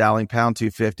by dialing pound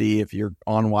 250 if you're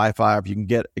on Wi-Fi, or if you can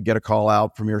get a call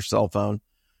out from your cell phone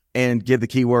and give the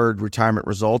keyword retirement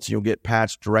results. You'll get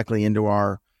patched directly into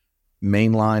our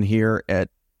main line here at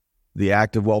the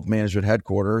Active Wealth Management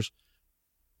headquarters.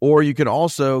 Or you can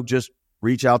also just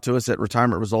reach out to us at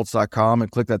retirementresults.com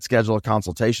and click that schedule a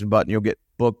consultation button. You'll get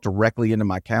booked directly into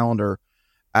my calendar,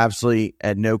 absolutely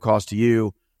at no cost to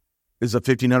you. This is a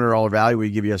 $1,500 value.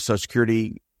 We give you a Social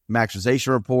Security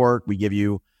maximization report. We give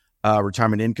you a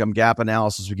retirement income gap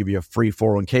analysis. We give you a free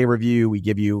 401k review. We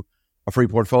give you a free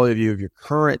portfolio view of your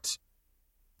current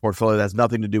portfolio that has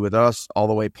nothing to do with us, all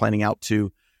the way planning out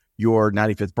to your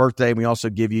 95th birthday. We also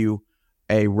give you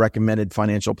a recommended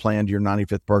financial plan to your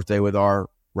 95th birthday with our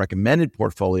recommended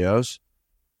portfolios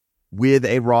with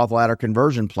a Roth ladder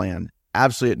conversion plan,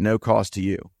 absolutely at no cost to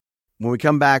you. When we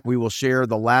come back, we will share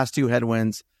the last 2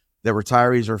 headwinds that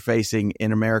retirees are facing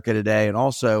in America today, and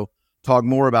also talk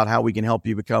more about how we can help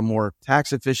you become more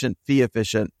tax efficient, fee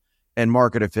efficient, and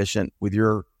market efficient with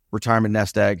your retirement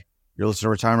nest egg. You're listening to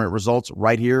Retirement Results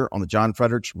right here on the John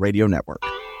Fredericks Radio Network.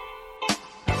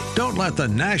 Don't let the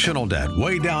national debt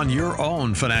weigh down your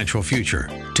own financial future.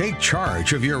 Take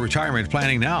charge of your retirement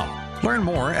planning now. Learn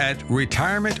more at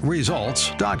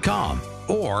retirementresults.com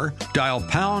or dial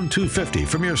pound 250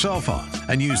 from your cell phone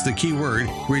and use the keyword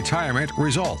retirement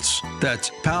results.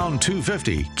 That's pound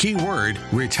 250, keyword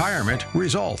retirement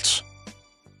results.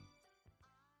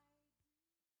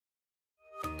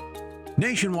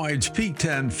 Nationwide's Peak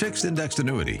 10 fixed indexed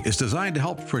annuity is designed to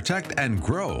help protect and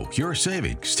grow your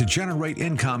savings to generate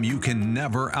income you can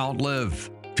never outlive.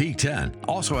 Peak 10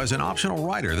 also has an optional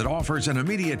rider that offers an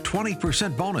immediate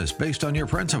 20% bonus based on your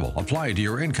principal applied to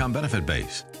your income benefit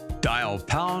base. Dial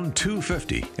pound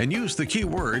 250 and use the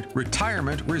keyword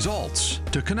retirement results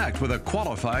to connect with a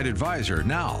qualified advisor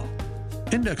now.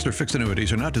 Indexed or fixed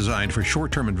annuities are not designed for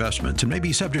short-term investments and may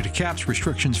be subject to caps,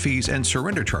 restrictions, fees, and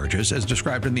surrender charges as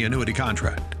described in the annuity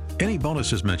contract. Any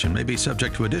bonuses mentioned may be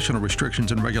subject to additional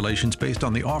restrictions and regulations based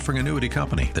on the offering annuity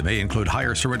company. They may include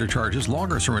higher surrender charges,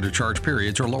 longer surrender charge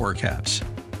periods, or lower caps.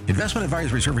 Investment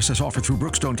advisory services offered through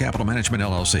Brookstone Capital Management,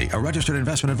 LLC, a registered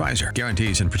investment advisor.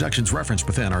 Guarantees and protections referenced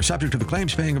within are subject to the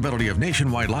claims-paying ability of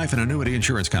Nationwide Life and Annuity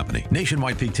Insurance Company.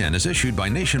 Nationwide Peak 10 is issued by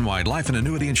Nationwide Life and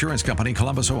Annuity Insurance Company,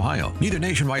 Columbus, Ohio. Neither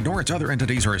Nationwide nor its other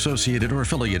entities are associated or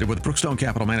affiliated with Brookstone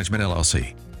Capital Management,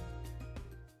 LLC.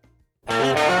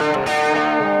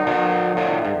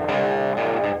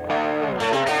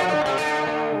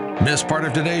 Missed part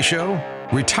of today's show?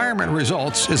 Retirement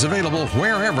Results is available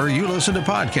wherever you listen to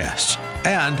podcasts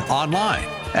and online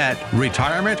at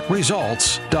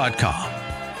retirementresults.com.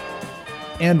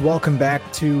 And welcome back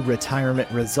to Retirement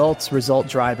Results, Result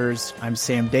Drivers. I'm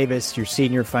Sam Davis, your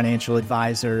senior financial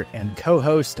advisor and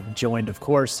co-host. I'm joined, of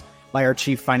course, by our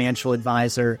chief financial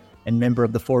advisor and member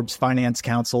of the Forbes Finance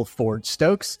Council, Ford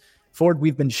Stokes. Ford,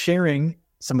 we've been sharing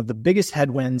some of the biggest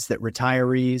headwinds that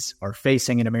retirees are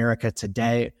facing in America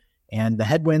today, and the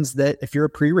headwinds that if you're a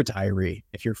pre-retiree,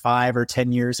 if you're 5 or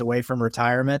 10 years away from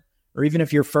retirement, or even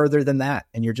if you're further than that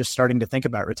and you're just starting to think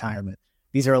about retirement,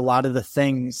 these are a lot of the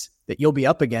things that you'll be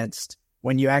up against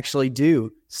when you actually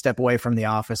do step away from the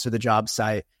office or the job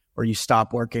site, or you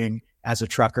stop working as a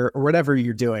trucker or whatever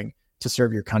you're doing to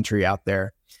serve your country out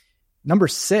there. Number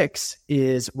 6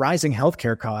 is rising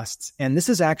healthcare costs. And this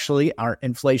is actually our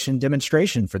inflation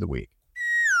demonstration for the week.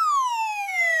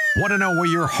 Want to know where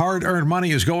your hard-earned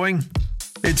money is going?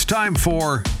 It's time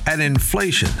for an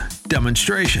inflation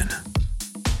demonstration.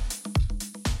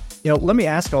 Let me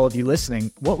ask all of you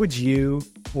listening, what would you,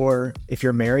 or if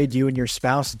you're married, you and your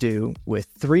spouse do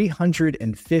with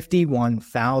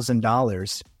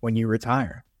 $351,000 when you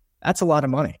retire? That's a lot of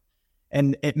money.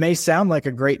 And it may sound like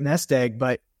a great nest egg,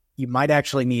 but you might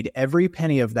actually need every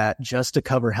penny of that just to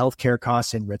cover healthcare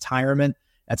costs in retirement.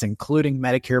 That's including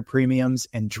Medicare premiums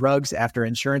and drugs after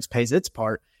insurance pays its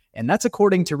part. And that's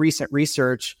according to recent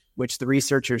research, which the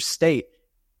researchers state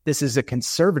this is a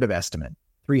conservative estimate,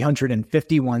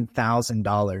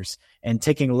 $351,000. And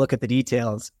taking a look at the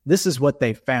details, this is what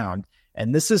they found.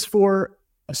 And this is for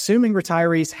assuming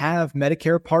retirees have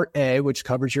Medicare Part A, which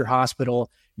covers your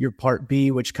hospital, your Part B,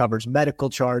 which covers medical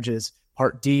charges,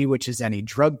 Part D, which is any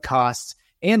drug costs,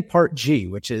 and Part G,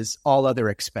 which is all other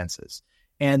expenses.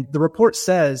 And the report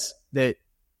says that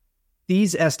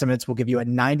these estimates will give you a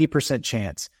 90%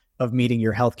 chance of meeting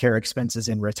your healthcare expenses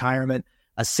in retirement.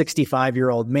 A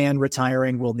 65-year-old man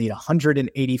retiring will need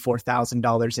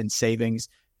 $184,000 in savings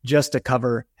just to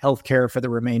cover healthcare for the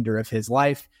remainder of his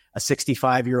life. A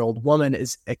 65-year-old woman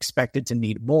is expected to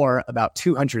need more, about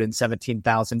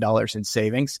 $217,000 in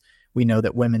savings. We know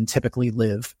that women typically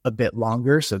live a bit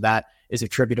longer, so that is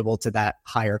attributable to that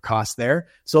higher cost there.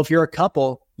 So if you're a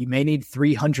couple, you may need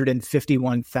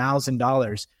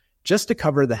 $351,000 just to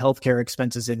cover the healthcare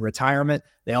expenses in retirement.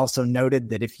 They also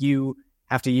noted that if you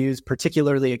have to use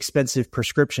particularly expensive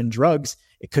prescription drugs,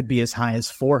 it could be as high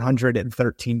as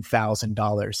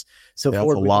 $413,000. So that's a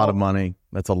lot of money.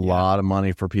 That's a lot of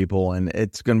money for people. And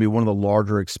it's going to be one of the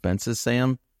larger expenses,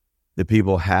 Sam, that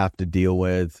people have to deal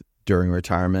with during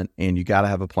retirement. And you got to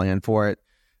have a plan for it,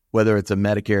 whether it's a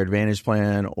Medicare Advantage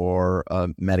plan or a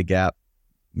Medigap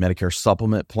Medicare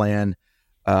supplement plan.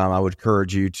 I would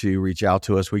encourage you to reach out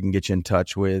to us. We can get you in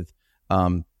touch with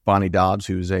Bonnie Dobbs,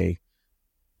 who's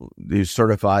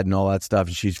certified and all that stuff.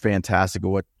 And she's fantastic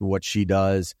at what she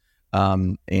does.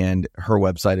 And her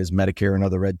website is Medicare and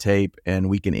Other Red Tape, and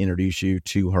we can introduce you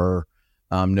to her,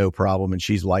 no problem. And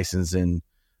she's licensed in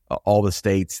all the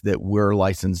states that we're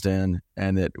licensed in,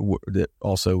 and that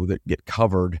get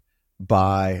covered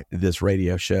by this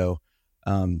radio show,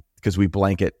 because we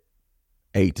blanket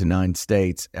 8 to 9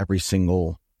 states every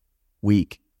single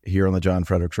week here on the John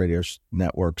Fredericks Radio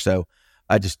Network. So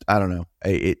I don't know.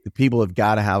 People have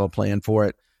got to have a plan for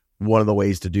it. One of the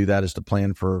ways to do that is to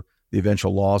plan for the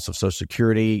eventual loss of Social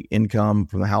Security income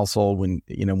from the household. When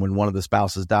one of the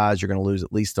spouses dies, you're going to lose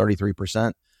at least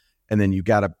 33%. And then you've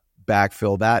got to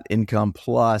backfill that income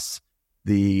plus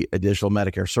the additional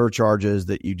Medicare surcharges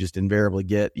that you just invariably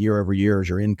get year over year as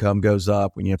your income goes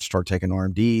up when you have to start taking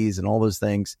RMDs and all those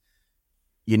things.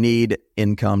 You need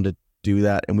income to do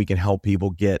that, and we can help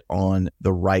people get on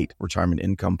the right retirement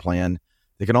income plan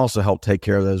that can also help take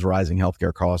care of those rising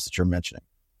healthcare costs that you're mentioning.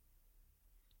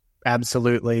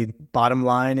 Absolutely. Bottom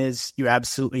line is you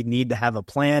absolutely need to have a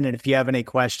plan. And if you have any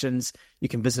questions, you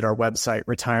can visit our website,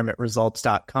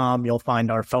 retirementresults.com. You'll find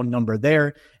our phone number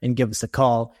there and give us a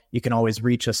call. You can always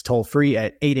reach us toll free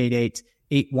at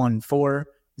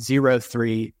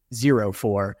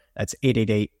 888-814-0304. That's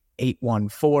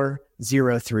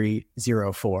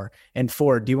 888-814-0304. And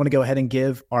Ford, do you want to go ahead and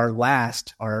give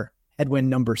our headwind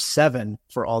number 7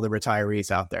 for all the retirees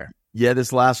out there? Yeah,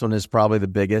 this last one is probably the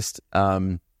biggest.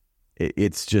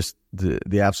 It's just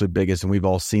the absolute biggest, and we've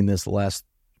all seen this the last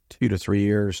 2 to 3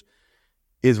 years,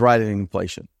 is rising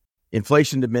inflation.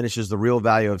 Inflation diminishes the real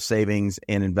value of savings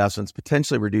and investments,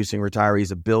 potentially reducing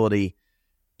retirees' ability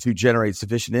to generate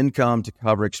sufficient income to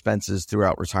cover expenses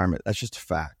throughout retirement. That's just a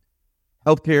fact.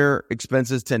 Healthcare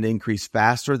expenses tend to increase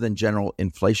faster than general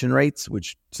inflation rates,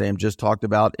 which Sam just talked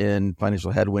about in financial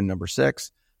headwind number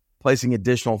 6, placing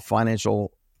additional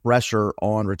financial pressure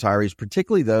on retirees,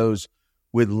 particularly those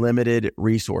with limited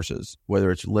resources,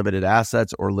 whether it's limited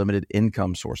assets or limited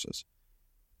income sources.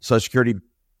 Social Security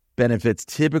benefits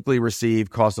typically receive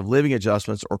cost of living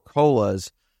adjustments or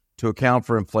COLAs to account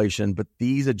for inflation, but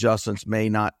these adjustments may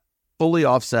not fully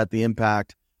offset the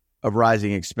impact of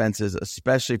rising expenses,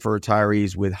 especially for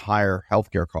retirees with higher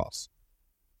healthcare costs.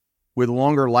 With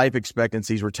longer life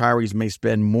expectancies, retirees may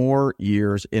spend more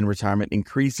years in retirement,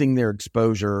 increasing their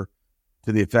exposure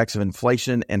to the effects of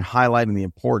inflation and highlighting the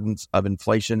importance of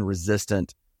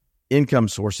inflation-resistant income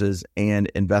sources and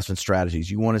investment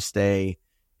strategies. You want to stay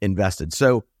invested.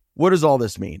 So what does all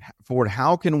this mean? Ford,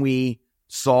 how can we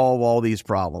solve all these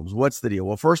problems? What's the deal?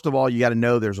 Well, first of all, you got to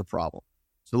know there's a problem.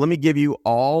 So let me give you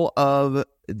all of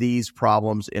these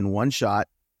problems in one shot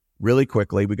really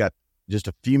quickly. We got just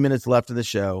a few minutes left of the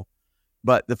show.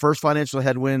 But the first financial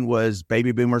headwind was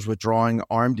baby boomers withdrawing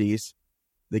RMDs.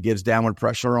 That gives downward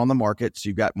pressure on the market. So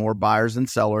you've got more buyers than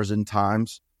sellers at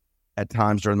times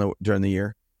during the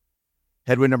year.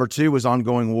 Headwind number 2 was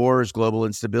ongoing wars, global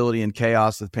instability and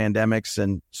chaos with pandemics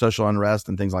and social unrest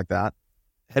and things like that.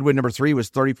 Headwind number 3 was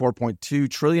 $34.2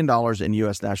 trillion in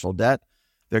U.S. national debt.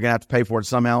 They're going to have to pay for it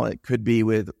somehow. It could be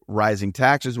with rising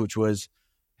taxes, which was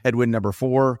headwind number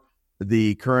 4.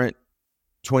 The current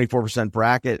 24%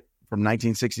 bracket from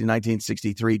 1960 to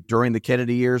 1963 during the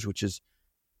Kennedy years, which is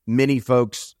many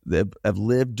folks that have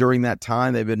lived during that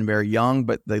time. They've been very young,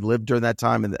 but they lived during that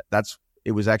time, and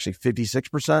it was actually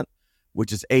 56%,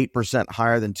 which is 8%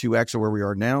 higher than 2x of where we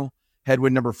are now.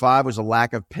 Headwind number 5 was a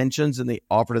lack of pensions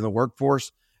offered in the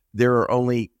workforce.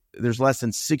 There's less than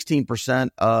 16%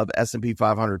 of S&P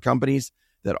 500 companies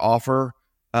that offer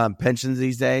pensions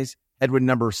these days. Headwind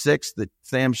number 6 that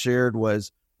Sam shared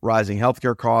was rising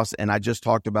healthcare costs, and I just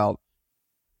talked about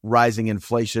rising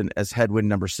inflation as headwind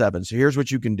number 7. So here's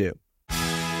what you can do.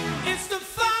 It's the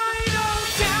final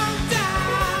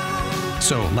countdown.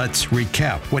 So let's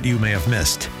recap what you may have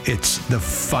missed. It's the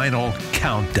final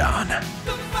countdown.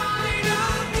 The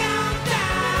final countdown.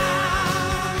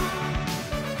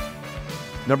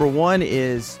 Number 1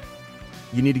 is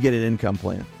you need to get an income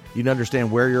plan. You need to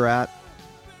understand where you're at,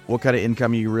 what kind of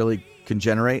income you really can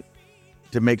generate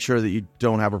to make sure that you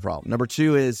don't have a problem. Number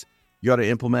 2 is you ought to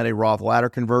implement a Roth ladder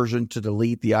conversion to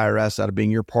delete the IRS out of being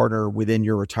your partner within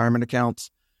your retirement accounts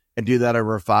and do that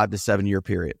over a 5 to 7 year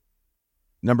period.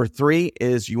 Number 3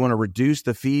 is you want to reduce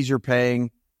the fees you're paying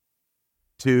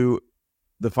to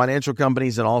the financial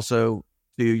companies and also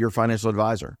to your financial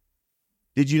advisor.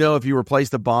 Did you know if you replace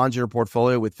the bonds in your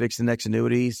portfolio with fixed index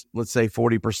annuities, let's say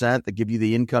 40%, that give you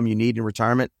the income you need in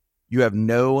retirement, you have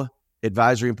no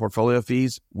advisory and portfolio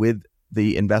fees with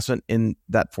the investment in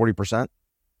that 40%?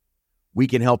 We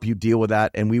can help you deal with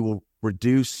that, and we will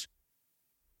reduce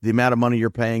the amount of money you're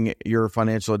paying your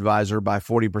financial advisor by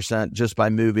 40% just by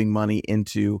moving money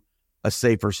into a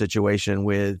safer situation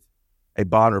with a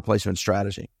bond replacement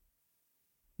strategy.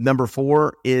 Number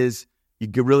 4 is you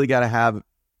really got to have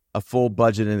a full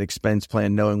budget and expense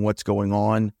plan, knowing what's going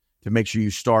on to make sure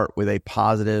you start with a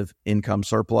positive income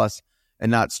surplus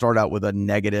and not start out with a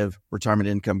negative retirement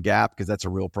income gap, because that's a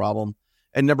real problem.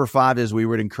 And number 5 is we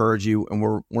would encourage you, and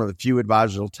we're one of the few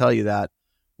advisors that will tell you that.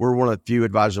 We're one of the few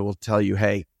advisors that will tell you,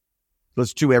 hey,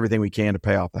 let's do everything we can to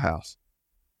pay off the house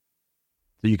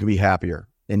so you can be happier.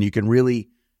 And you can really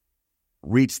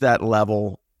reach that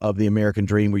level of the American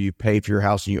dream where you pay for your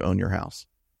house and you own your house.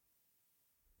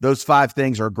 Those 5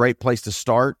 things are a great place to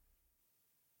start.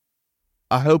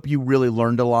 I hope you really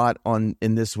learned a lot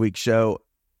in this week's show.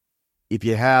 If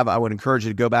you have, I would encourage you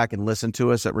to go back and listen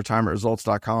to us at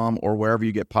retirementresults.com or wherever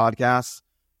you get podcasts,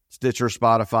 Stitcher,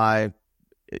 Spotify,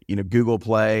 Google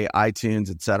Play, iTunes,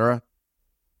 etc.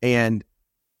 And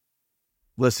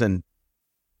listen,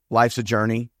 life's a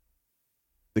journey.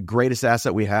 The greatest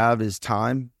asset we have is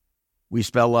time. We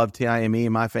spell love T-I-M-E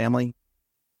in my family.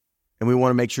 And we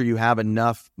want to make sure you have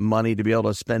enough money to be able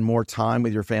to spend more time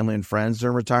with your family and friends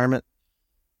during retirement.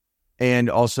 And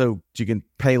also, you can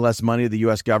pay less money to the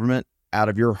U.S. government out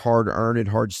of your hard-earned and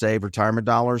hard-saved retirement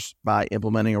dollars by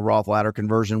implementing a Roth ladder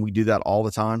conversion. We do that all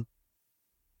the time.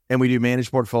 And we do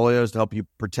managed portfolios to help you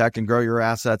protect and grow your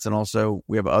assets. And also,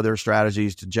 we have other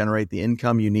strategies to generate the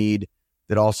income you need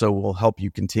that also will help you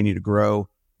continue to grow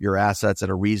your assets at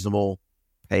a reasonable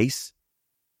pace.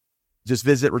 Just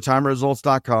visit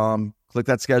retirementresults.com, click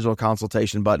that schedule a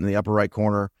consultation button in the upper right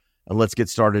corner, and let's get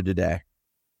started today.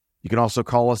 You can also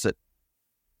call us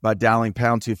by dialing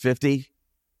pound 250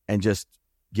 and just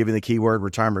giving the keyword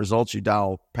retirement results. You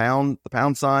dial the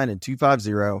pound sign and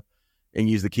 250 and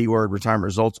use the keyword retirement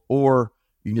results, or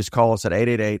you can just call us at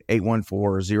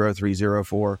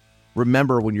 888-814-0304.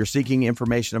 Remember, when you're seeking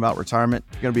information about retirement,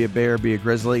 you're going to be a bear, be a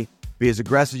grizzly, be as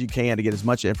aggressive as you can to get as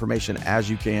much information as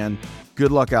you can.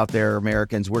 Good luck out there,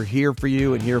 Americans. We're here for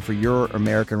you and here for your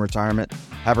American retirement.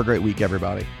 Have a great week,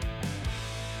 everybody.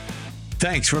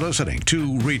 Thanks for listening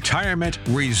to Retirement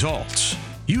Results.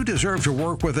 You deserve to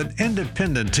work with an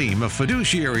independent team of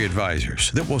fiduciary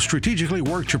advisors that will strategically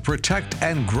work to protect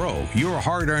and grow your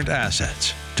hard-earned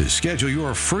assets. To schedule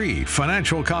your free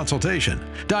financial consultation,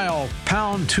 dial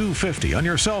pound 250 on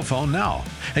your cell phone now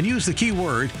and use the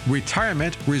keyword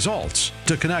Retirement Results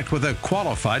to connect with a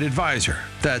qualified advisor.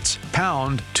 That's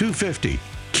pound 250,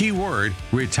 keyword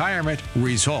Retirement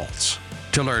Results.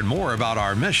 To learn more about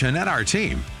our mission and our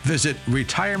team, visit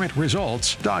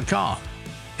retirementresults.com.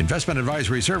 Investment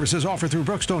advisory services offered through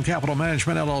Brookstone Capital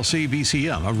Management, LLC,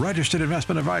 BCM, a registered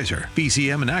investment advisor.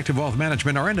 BCM and Active Wealth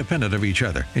Management are independent of each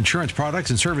other. Insurance products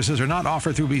and services are not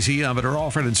offered through BCM, but are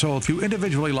offered and sold through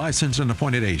individually licensed and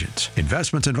appointed agents.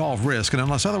 Investments involve risk and,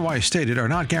 unless otherwise stated, are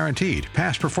not guaranteed.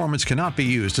 Past performance cannot be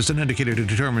used as an indicator to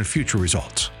determine future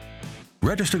results.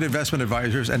 Registered investment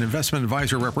advisors and investment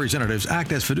advisor representatives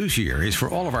act as fiduciaries for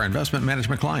all of our investment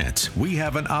management clients. We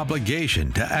have an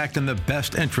obligation to act in the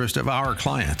best interest of our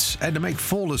clients and to make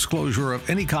full disclosure of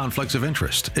any conflicts of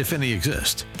interest, if any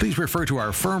exist. Please refer to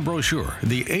our firm brochure,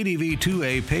 the ADV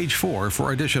 2A, page 4,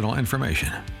 for additional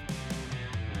information.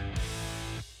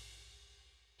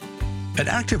 At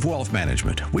Active Wealth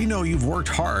Management, we know you've worked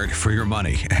hard for your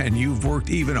money, and you've worked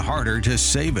even harder to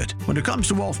save it. When it comes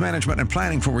to wealth management and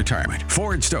planning for retirement,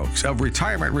 Ford Stokes of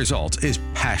Retirement Results is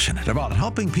passionate about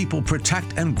helping people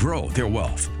protect and grow their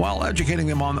wealth while educating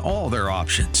them on all their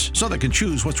options so they can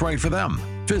choose what's right for them.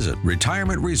 Visit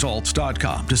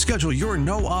retirementresults.com to schedule your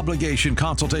no-obligation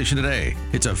consultation today.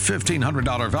 It's a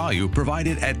 $1,500 value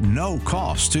provided at no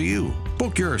cost to you.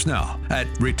 Book yours now at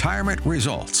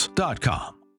retirementresults.com.